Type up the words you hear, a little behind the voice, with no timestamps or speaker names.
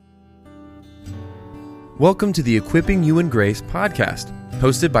Welcome to the Equipping You in Grace podcast,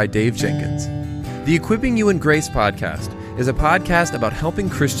 hosted by Dave Jenkins. The Equipping You in Grace podcast is a podcast about helping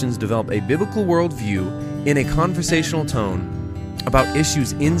Christians develop a biblical worldview in a conversational tone about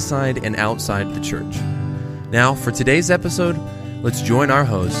issues inside and outside the church. Now, for today's episode, let's join our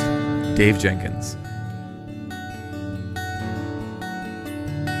host, Dave Jenkins.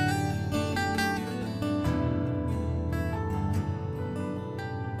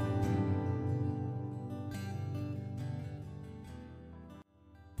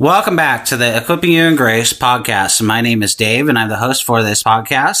 Welcome back to the Equipping You in Grace podcast. My name is Dave, and I'm the host for this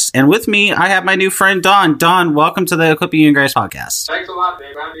podcast. And with me, I have my new friend, Don. Don, welcome to the Equipping You in Grace podcast. Thanks a lot,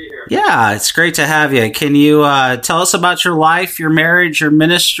 Dave. Glad to be here. Yeah, it's great to have you. Can you tell us about your life, your marriage, your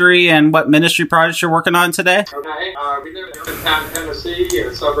ministry, and what ministry projects you're working on today? Okay. We live in Germantown, Tennessee,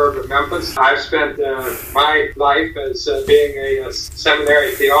 a suburb of Memphis. I've spent my life as being a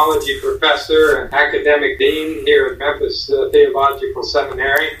seminary theology professor and academic dean here at Memphis Theological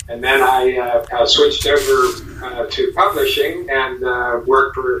Seminary. And then I switched over to publishing and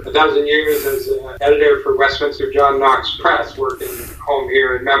worked for a dozen years as editor for Westminster John Knox Press, working home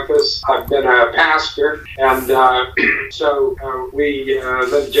here in Memphis. I've been a pastor, and so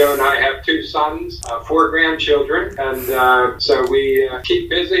Joe and I have two sons, 4 grandchildren, and so we keep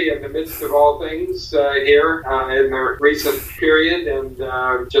busy in the midst of all things here in the recent period,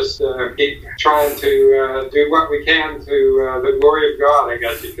 and just keep trying to do what we can to the glory of God, I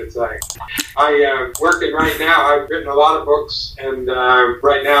guess you could say. I working right now. I've written a lot of books, and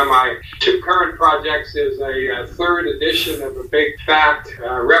right now my 2 current projects is a 3rd edition of a big fat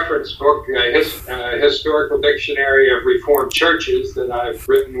reference book, a historical dictionary of Reformed churches that I've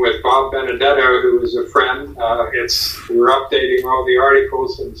written with Bob Benedetto, who is a friend. We're updating all the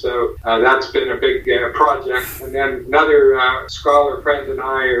articles, and so that's been a big project. And then another scholar friend and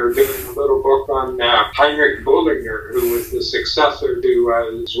I are doing a little book on Heinrich Bullinger, who was the successor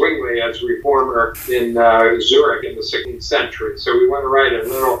to Zwingli as reformer in Zurich in the 16th century. So we want to write a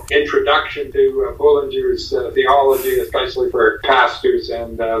little introduction to Bullinger's theology, especially for pastors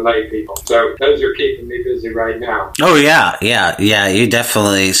and lay people. So those are keeping me busy right now. Oh, yeah. You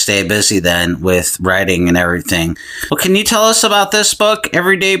definitely stay busy then with writing and everything. Well, can you tell us about this book,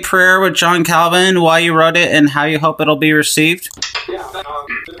 Everyday Prayer with John Calvin, why you wrote it, and how you hope it'll be received? Yeah,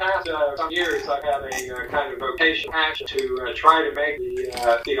 the past some years I've had a kind of vocation passion to try to make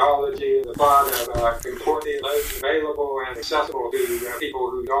the theology and the thought of important theologians available and accessible to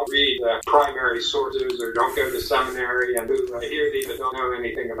people who don't read primary sources or don't go to seminary and who hear these but don't know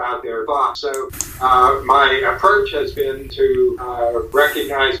anything about their thoughts. So my approach has been to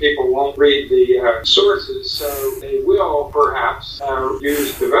recognize people won't read the sources, so they will perhaps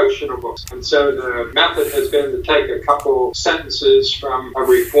use devotional books. And so the method has been to take a couple sentences from a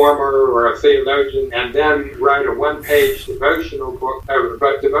reformer or a theologian and then write a 1-page devotional book,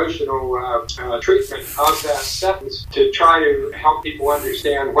 devotional treatment of that sentence to try to help people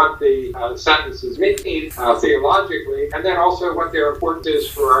understand what the sentences mean theologically, and then also what their importance is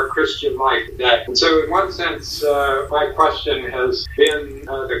for our Christian life today. And so in one sense, my question has been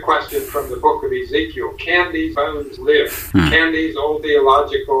the question from the book of Ezekiel: can these bones live? Can these old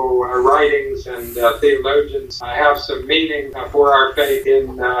theological writings and theologians have some meaning for our faith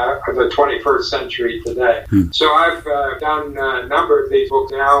in the 21st century today? So I've done a number of these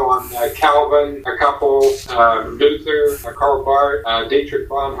books now on Calvin, a couple, Luther, Karl Barth, Dietrich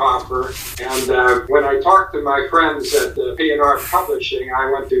Bonhoeffer, and when I talked to my friends at P&R Publishing,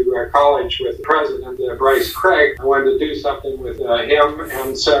 I went to college with the president, Bryce Craig. I wanted to do something with him,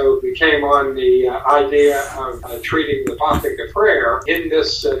 and so we came on the idea of treating the topic of prayer in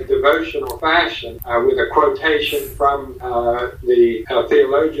this devotional fashion with a quotation from the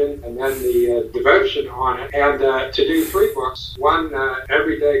theologian and then the devotion on it, and to do 3 books. One,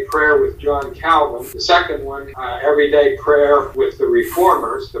 Everyday Prayer with John Calvin. The second one, Everyday Prayer with the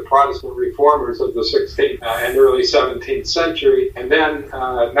Reformers, the Protestant Reformers of the 16th and early 17th century. And then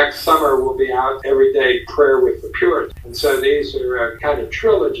next summer will be out Everyday Prayer with the Puritans. And so these are a kind of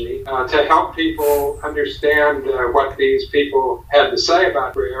trilogy to help people understand what these people had to say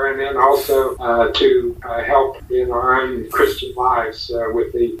about prayer, and then also to help in our own Christian lives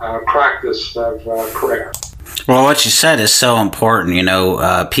with the practice of prayer. Well, what you said is so important.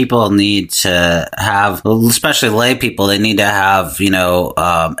 People need to have, especially lay people, they need to have,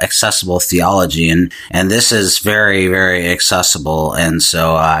 accessible theology. And this is very, very accessible. And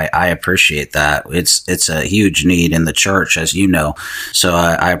so I appreciate that. It's a huge need in the church, as you know. So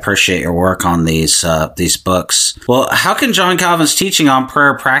I appreciate your work on these books. Well, how can John Calvin's teaching on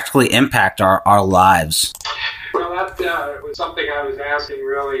prayer practically impact our lives? Well, that was something I was asking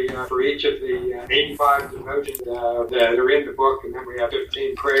really for each of the 85 devotions that are in the book, and then we have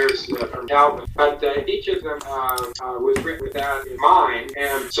 15 prayers from Calvin. But each of them was written with that in mind,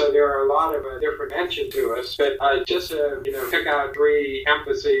 and so there are a lot of different mentions to us. But just pick out three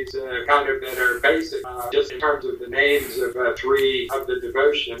emphases kind of that are basic, just in terms of the names of three of the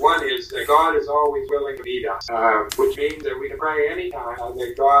devotion. One is that God is always willing to meet us, which means that we can pray anytime,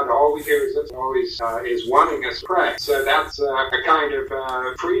 that God always hears us, always is wanting us to pray. So that's a kind of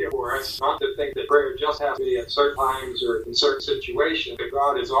freedom for us, not to think that prayer just has to be at certain times or in certain situations, but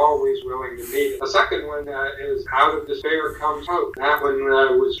God is always willing to meet us. The second one is out of despair comes hope. That one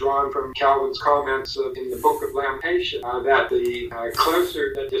was drawn from Calvin's comments in the Book of Lamentation, that the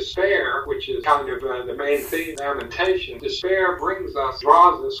closer the despair, which is kind of the main theme of Lamentation, despair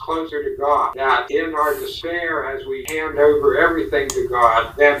draws us closer to God. That in our despair, as we hand over everything to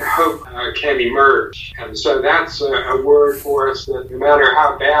God, then hope can emerge. And so that's a word for us that no matter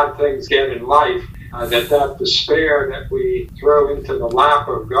how bad things get in life, that despair that we throw into the lap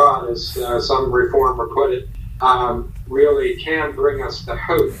of God, as some reformer put it, really can bring us to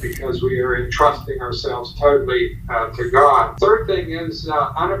hope because we are entrusting ourselves totally to God. Third thing is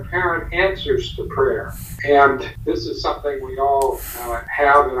unapparent answers to prayer. And this is something we all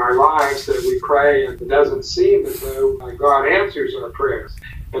have in our lives, that we pray and it doesn't seem as though God answers our prayers.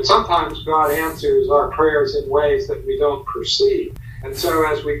 But sometimes God answers our prayers in ways that we don't perceive. And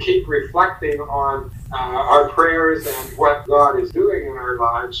so as we keep reflecting on our prayers and what God is doing in our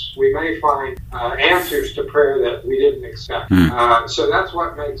lives, we may find answers to prayer that we didn't expect. So that's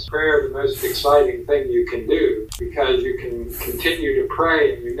what makes prayer the most exciting thing you can do, because you can continue to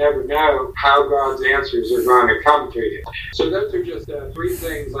pray and you never know how God's answers are going to come to you. So those are just three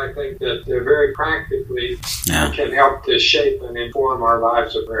things I think that very practically can help to shape and inform our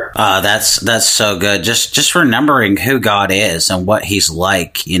lives of prayer. That's so good. Just remembering who God is and what He's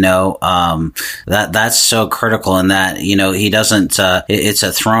like, that's so critical in that, He doesn't, it's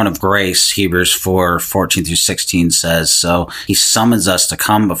a throne of grace, Hebrews 4:14-16 says. So He summons us to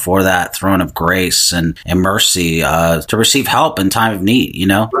come before that throne of grace and mercy, to receive help in time of need,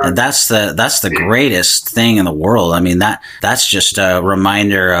 Right. And that's the greatest thing in the world. I mean, that's just a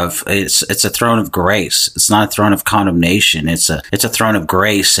reminder of, it's a throne of grace. It's not a throne of condemnation. It's a throne of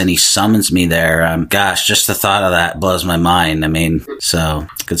grace, and He summons me there. Gosh, just the thought of that blows my mind. I mean, so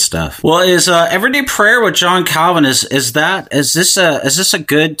good stuff. Well, is everyday prayer with John Calvin, is this a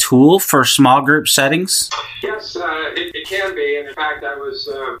good tool for small group settings? Yes, it can be, and in fact, that was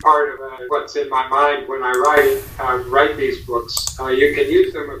part of what's in my mind when I write these books. You can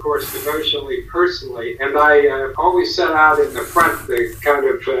use them, of course, devotionally, personally, and I always set out in the front the kind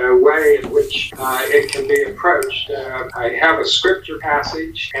of way in which it can be approached. I have a scripture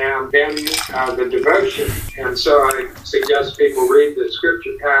passage and then the devotion, and so I suggest people read the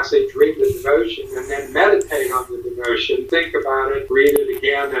scripture passage, read the devotion, and then meditate on the devotion, think about it, read it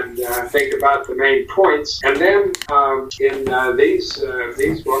again, and think about the main points. And then in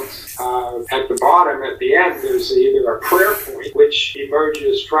these books, at the bottom, at the end, there's either a prayer point, which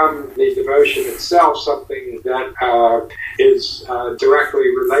emerges from the devotion itself, something that is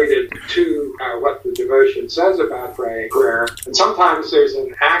directly related to what the devotion says about prayer. And sometimes there's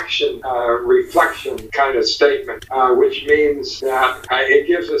an action reflection kind of statement, which means that it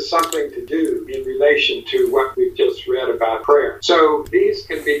gives us something to do in relation to what we've just read about prayer. So these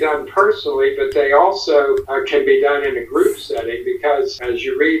can be done personally, but they also can be done in a group setting, because as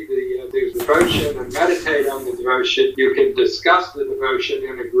you read the devotion and meditate on the devotion, you can discuss the devotion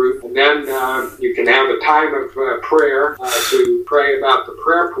in a group, and then you can have a time of prayer to pray about the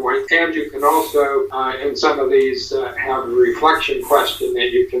prayer point, and you can also, in some of these, have a reflection question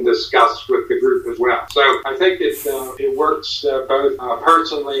that you can discuss with the group as well. So I think it works both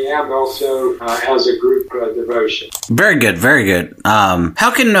personally and also as a group devotion. Very good, very good.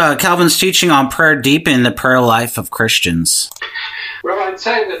 How can Calvin's teaching on prayer deepen the prayer life of Christians? Well, I'd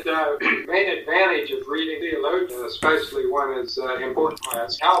say that the main advantage of reading theologians, especially one as important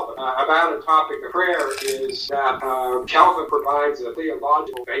as Calvin, about a topic of prayer is that Calvin provides a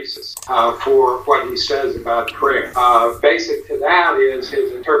theological basis for what he says about prayer. Basic to that is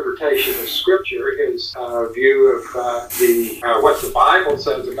his interpretation of Scripture, his view of what the Bible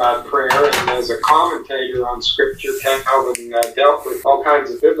says about prayer, and as a commentator on Scripture, Calvin dealt with all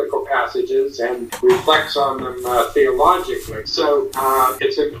kinds of biblical passages and reflects on them theologically. So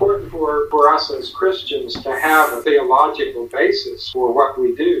it's important for us as Christians to have a theological basis for what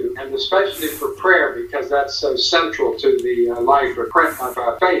we do, and especially for prayer, because that's so central to the life of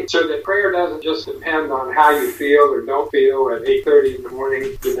faith. So that prayer doesn't just depend on how you feel or don't feel at 8:30 in the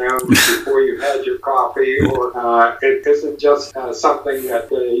morning, before you've had your coffee, or it isn't just something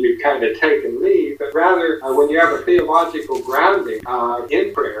that you kind of take and leave, but rather when you have a theological grounding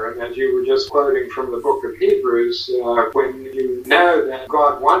in prayer, and as you were just quoting from the book of Hebrews, when you know that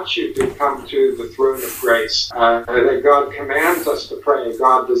God wants you to come to the throne of grace, that God commands us to pray,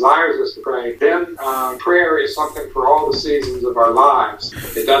 God desires us to pray, then prayer is something for all the seasons of our lives.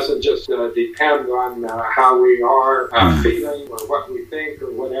 It doesn't just depend on how we are feeling or what we think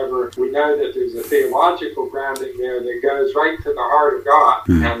or whatever. We know that there's a theological grounding there that goes right to the heart of God,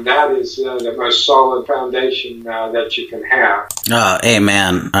 and that is the most solid foundation that you can have.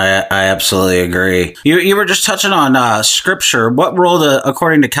 Amen. I absolutely agree. You were just touching on Scripture. What role,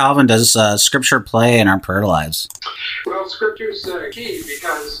 according to Calvin, does Scripture play in our prayer lives? Well, Scripture's key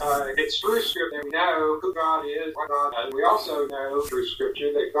because it's through Scripture that we know who God is, what God does. We also know through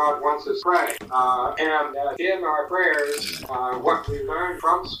Scripture that God wants us to pray. And in our prayers, what we learn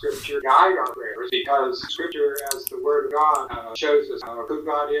from Scripture guide our prayers, because Scripture, as the Word of God, shows us who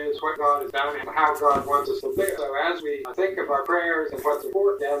God is, what God has done, and how God wants us to live. So as we think of our prayers and what's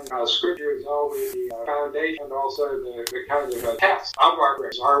important, then Scripture is always the foundation and also the kind of test of our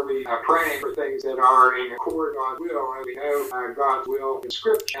prayers. Are we praying for things that are in accord with God's will? And we know God's will in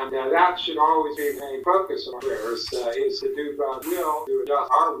Scripture. And that should always be the main focus of our prayers, is to do God's will, to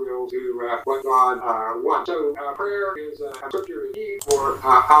adjust our will to what God wants. So prayer is Scripture is key for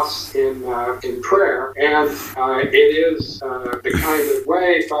us in prayer, and it is the kind of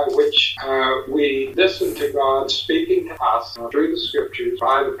way by which we listen to God speaking to us through the Scriptures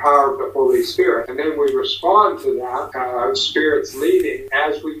by the power of the Holy Spirit, and then we respond to that Spirit's leading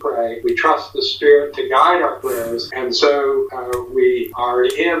as we pray. We trust the Spirit to guide our prayers, and so we are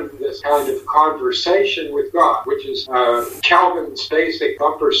in this kind of conversation with God, which is Calvin's basic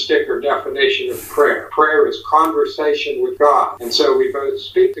bumper sticker definition of prayer. Prayer is conversation with God, and so we both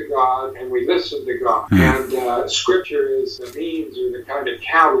speak to God and we listen to God, and Scripture is the means or the kind of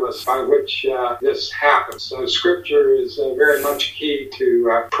catalyst by which this happens. So Scripture is very much key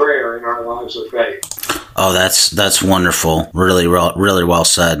to prayer in our lives of faith. Oh, that's wonderful. Really well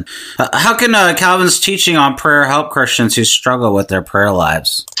said. How can Calvin's teaching on prayer help Christians who struggle with their prayer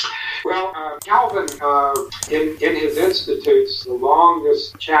lives? Well, Calvin, in his Institutes, the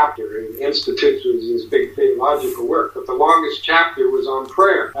longest chapter, and Institutes was his big theological work, but the longest chapter was on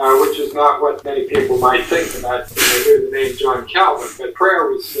prayer, which is not what many people might think about when they hear the name John Calvin. But prayer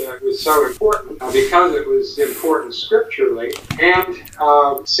was so important because it was important scripturally,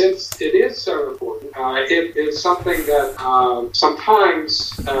 and since it is so important, it is something that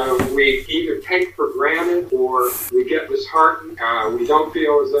sometimes we either take for granted or we get disheartened. We don't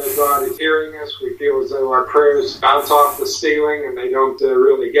feel as though God is hearing us. We feel as though our prayers bounce off the ceiling and they don't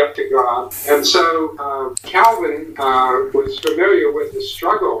really get to God. And so Calvin was familiar with the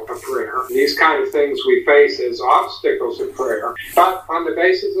struggle of prayer. These kind of things we face as obstacles of prayer. But on the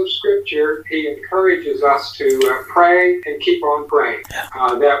basis of Scripture, he encourages us to pray and keep on praying.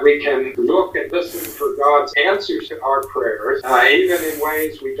 That we can look and listen for God's answers to our prayers, even in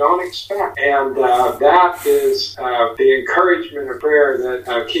ways we don't expect. And that is the encouragement of prayer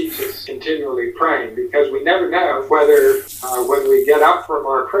that keeps us continually praying, because we never know whether when we get up from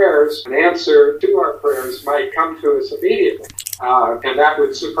our prayers, an answer to our prayers might come to us immediately. And that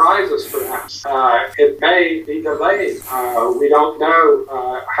would surprise us, perhaps. It may be delayed. We don't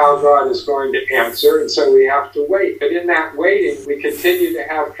know how God is going to answer, and so we have to wait. But in that waiting, we continue to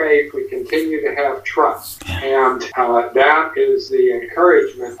have faith. We continue to have trust. And that is the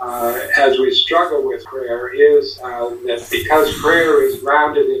encouragement as we struggle with prayer, is that because prayer is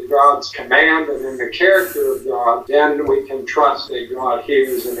grounded in God's command and in the character of God, then we can trust that God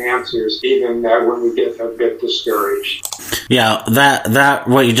hears and answers, even when we get a bit discouraged. Yeah, that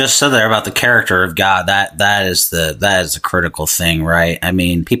what you just said there about the character of God, that is the critical thing, right? I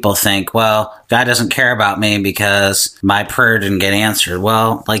mean, people think, well, God doesn't care about me because my prayer didn't get answered.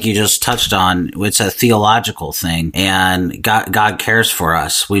 Well, like you just touched on, it's a theological thing, and God cares for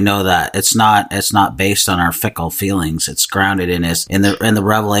us. We know that it's not based on our fickle feelings. It's grounded in the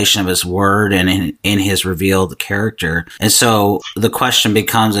revelation of His Word and in His revealed character. And so the question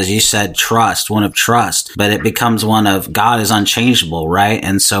becomes, as you said, one of trust, but it becomes one of God is unchangeable, right?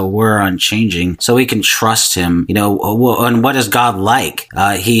 And so we're unchanging, so we can trust Him. You know, and what is God like?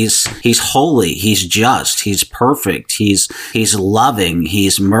 He's holy. holy, he's just, he's perfect, he's loving,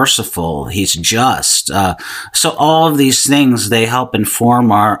 he's merciful, he's just. So all of these things, they help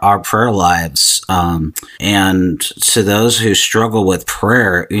inform our prayer lives. And to those who struggle with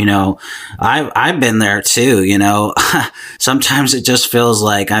prayer, I've been there too, sometimes it just feels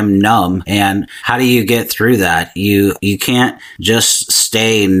like I'm numb. And how do you get through that? You can't just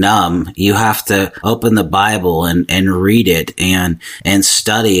stay numb. You have to open the Bible and read it and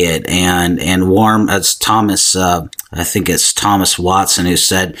study it and warm, as Thomas, I think it's Thomas Watson who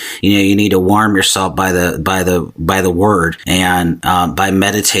said, you need to warm yourself by the word and by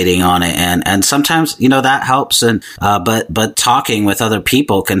meditating on it. And sometimes, that helps. And but talking with other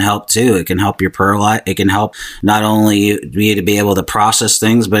people can help too. It can help your prayer life. It can help not only you to be able to process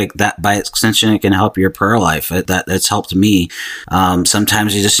things, but that by extension, it can help your prayer life. That's helped me.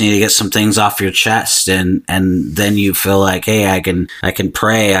 Sometimes you just need to get some things off your chest, and then you feel like, hey, I can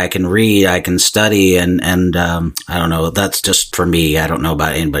pray, I can read, I can study, and I don't know. That's just for me. I don't know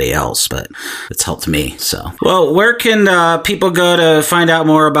about anybody else, but it's helped me. So, well, where can people go to find out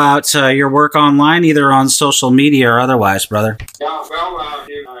more about your work online, either on social media or otherwise, brother? Yeah, well,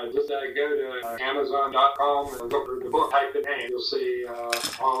 you just go to Amazon.com and look for the book, type the name. You'll see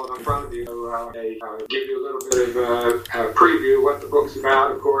all of them in front of you. They give you a little bit of a preview of what the book's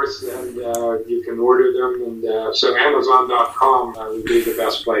about, of course, and you can order them. And so Amazon.com would be the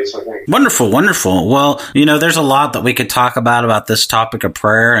best place, I think. Wonderful, wonderful. Well, there's a lot that we could talk about this topic of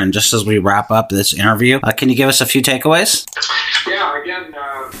prayer. And just as we wrap up this interview, can you give us a few takeaways? Yeah, again,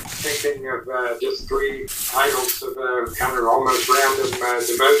 thinking of just three titles of kind of almost random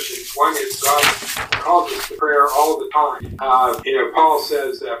devotions. One is God calls us to prayer all the time. Paul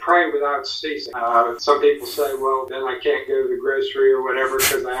says, pray without ceasing. Some people say, well, then I can't go to the grocery or whatever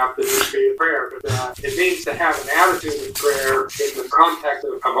because I have to just be in prayer. But it means to have an attitude of prayer in the context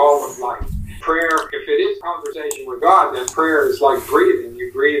of all of life. Prayer, if it is conversation with God, then prayer is like breathing.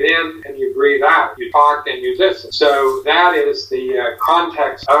 You breathe in and you breathe out. You talk and you listen. So that is the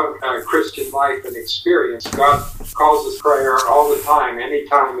context of Christian life and experience. God calls us prayer all the time. Any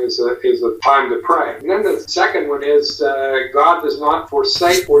time is a time to pray. And then the second one is God does not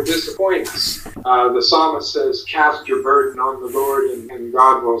forsake or disappoint us. The psalmist says, cast your burden on the Lord and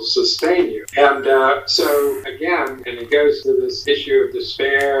God will sustain you. And so again, and it goes to this issue of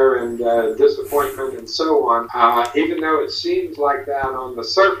despair and disappointment and so on, even though it seems like that on the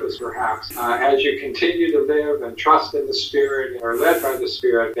surface perhaps, as you continue to live and trust in the Spirit and are led by the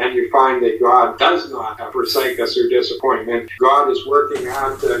Spirit, then you find that God does not forsake us or disappointment. God is working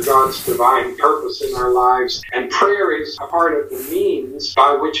out God's divine purpose in our lives, and prayer is a part of the means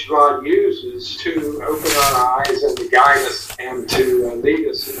by which God uses to open our eyes and to guide us and to lead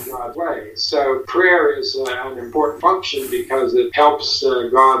us in God's way. So prayer is an important function because it helps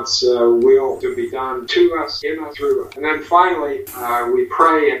God's will to be done to us, in us, through us. And then finally, we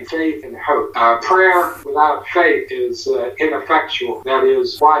pray in faith and hope. Prayer without faith is ineffectual. That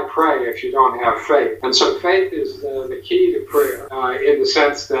is, why pray if you don't have faith? And so faith is the key to prayer in the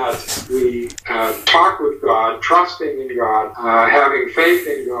sense that we talk with God, trusting in God, having faith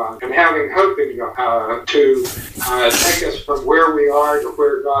in God, and having hope in God to take us from where we are to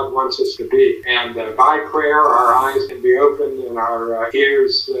where God wants us to be. And by prayer, our eyes can be opened and our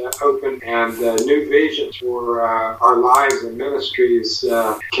ears open, and new visions for our lives and ministries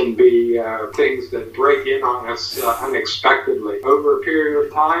can be things that break in on us unexpectedly over a period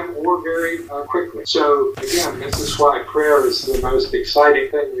of time or very quickly. So again, this is why prayer is the most exciting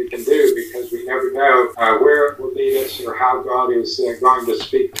thing we can do, because we never know where it will lead us or how God is going to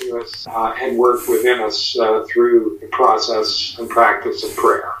speak to us and work within us through the process and practice of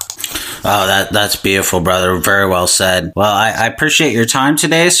prayer. Oh, that's beautiful, brother. Very well said. Well, I appreciate your time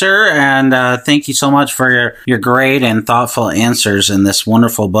today, sir, and thank you so much for your great and thoughtful answers in this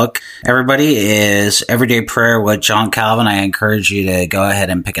wonderful book. Everybody, is Everyday Prayer with John Calvin. I encourage you to go ahead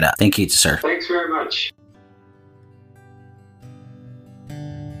and pick it up. Thank you, sir. Thanks very much.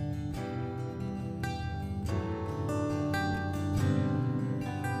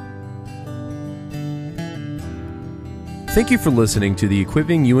 Thank you for listening to the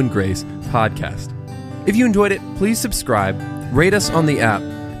Equipping You in Grace podcast. If you enjoyed it, please subscribe, rate us on the app,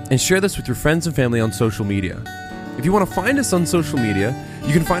 and share this with your friends and family on social media. If you want to find us on social media,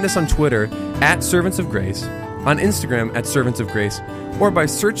 you can find us on Twitter @Servants of Grace, on Instagram @Servants of Grace, or by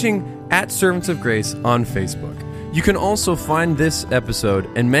searching @Servants of Grace on Facebook. You can also find this episode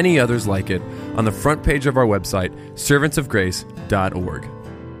and many others like it on the front page of our website, servantsofgrace.org.